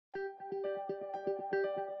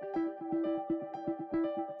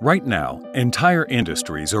Right now, entire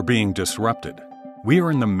industries are being disrupted. We are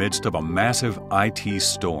in the midst of a massive IT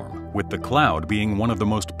storm, with the cloud being one of the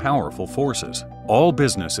most powerful forces. All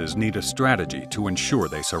businesses need a strategy to ensure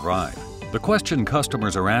they survive. The question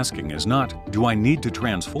customers are asking is not, do I need to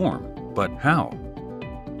transform, but how?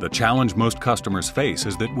 The challenge most customers face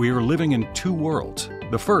is that we are living in two worlds.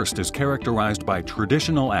 The first is characterized by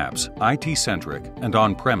traditional apps, IT-centric and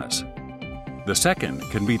on-premise. The second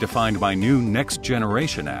can be defined by new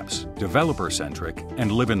next-generation apps, developer-centric,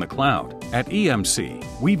 and live in the cloud. At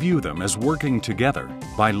EMC, we view them as working together.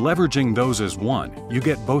 By leveraging those as one, you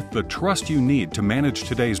get both the trust you need to manage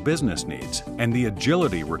today's business needs and the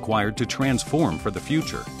agility required to transform for the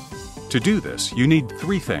future. To do this, you need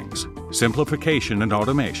three things: simplification and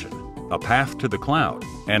automation, a path to the cloud,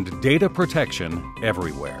 and data protection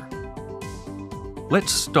everywhere.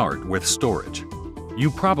 Let's start with storage. You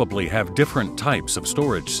probably have different types of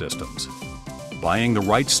storage systems. Buying the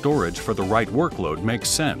right storage for the right workload makes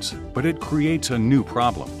sense, but it creates a new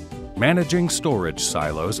problem. Managing storage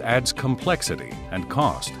silos adds complexity and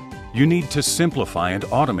cost. You need to simplify and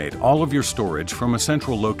automate all of your storage from a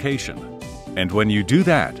central location. And when you do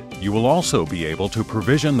that, you will also be able to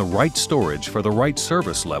provision the right storage for the right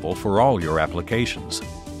service level for all your applications.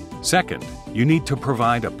 Second, you need to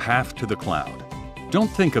provide a path to the cloud. Don't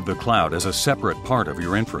think of the cloud as a separate part of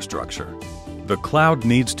your infrastructure. The cloud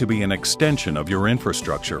needs to be an extension of your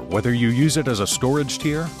infrastructure, whether you use it as a storage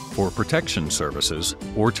tier, for protection services,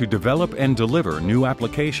 or to develop and deliver new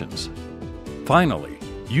applications. Finally,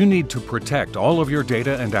 you need to protect all of your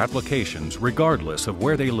data and applications regardless of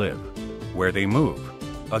where they live, where they move,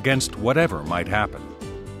 against whatever might happen.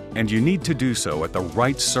 And you need to do so at the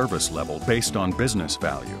right service level based on business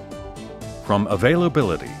value. From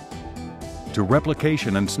availability, to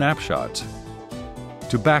replication and snapshots,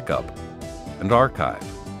 to backup and archive.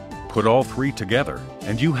 Put all three together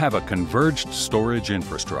and you have a converged storage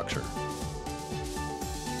infrastructure.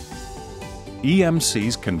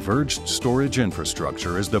 EMC's converged storage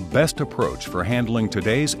infrastructure is the best approach for handling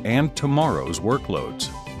today's and tomorrow's workloads.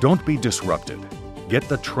 Don't be disrupted. Get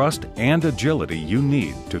the trust and agility you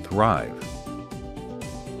need to thrive.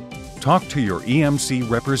 Talk to your EMC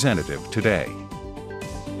representative today.